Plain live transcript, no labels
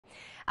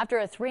After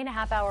a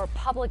 3.5-hour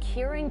public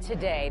hearing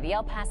today, the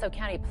El Paso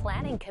County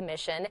Planning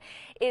Commission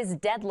is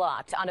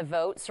deadlocked on a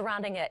vote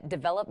surrounding a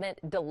development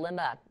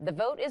dilemma. The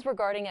vote is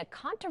regarding a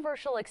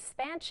controversial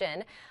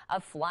expansion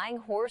of Flying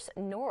Horse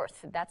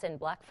North. That's in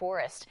Black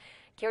Forest.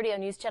 KRDO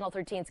News Channel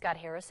 13 Scott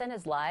Harrison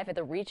is live at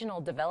the Regional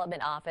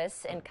Development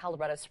Office in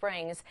Colorado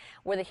Springs,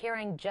 where the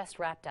hearing just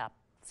wrapped up.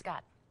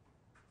 Scott.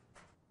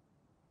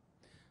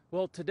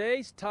 Well,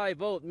 today's tie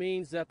vote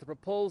means that the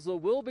proposal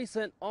will be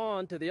sent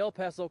on to the El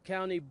Paso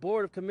County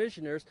Board of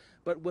Commissioners,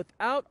 but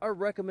without a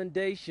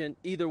recommendation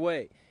either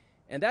way.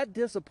 And that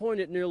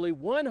disappointed nearly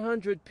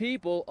 100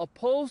 people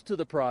opposed to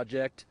the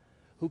project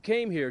who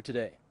came here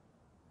today.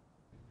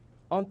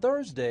 On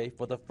Thursday,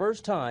 for the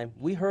first time,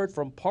 we heard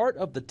from part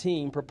of the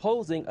team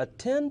proposing a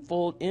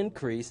 10-fold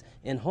increase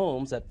in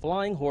homes at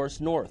Flying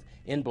Horse North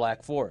in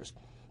Black Forest.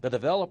 The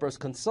developer's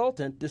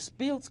consultant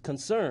disputes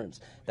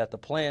concerns that the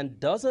plan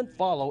doesn't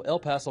follow El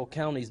Paso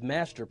County's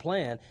master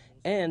plan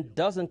and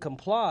doesn't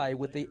comply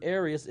with the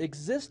area's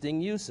existing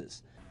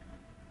uses.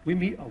 We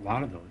meet a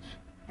lot of those.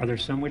 Are there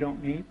some we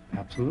don't meet?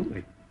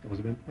 Absolutely. Those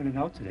have been pointed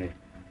out today.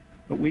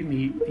 But we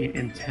meet the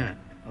intent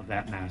of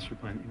that master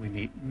plan, and we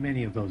meet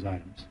many of those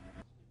items.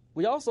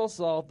 We also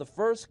saw the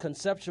first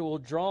conceptual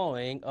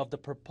drawing of the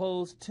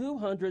proposed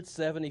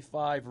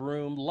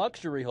 275-room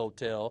luxury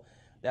hotel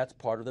that's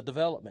part of the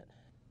development.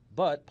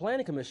 But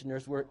planning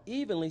commissioners were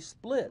evenly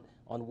split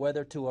on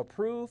whether to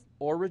approve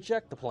or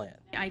reject the plan.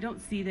 I don't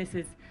see this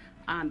as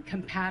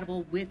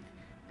compatible with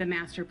the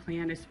master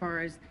plan as far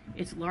as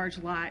its large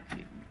lot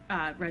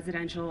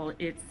residential,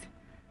 its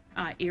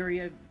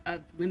area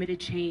of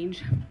limited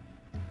change.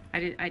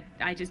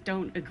 I just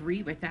don't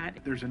agree with that.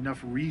 There's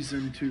enough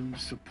reason to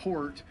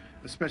support,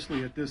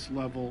 especially at this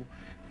level,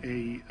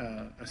 a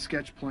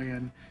sketch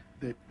plan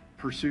that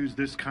pursues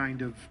this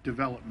kind of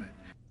development.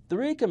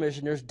 3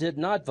 commissioners did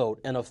not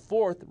vote, and a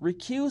 4th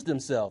recused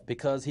himself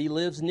because he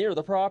lives near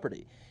the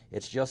property.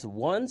 It's just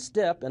one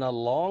step in a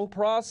long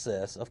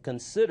process of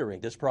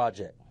considering this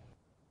project.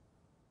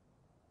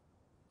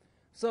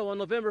 So on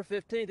November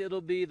 15th,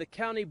 it'll be the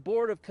County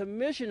Board of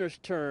Commissioners'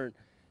 turn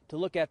to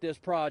look at this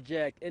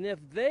project. And if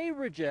they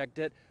reject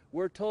it,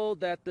 we're told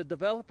that the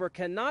developer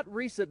cannot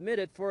resubmit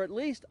it for at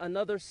least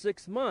another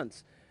 6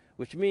 months,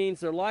 which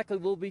means there likely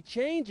will be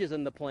changes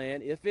in the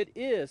plan if it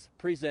is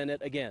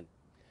presented again.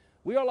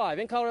 We are live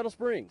in Colorado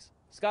Springs.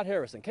 Scott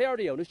Harrison,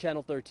 KRDO News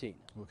Channel 13.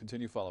 We'll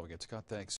continue following it. Scott, thanks.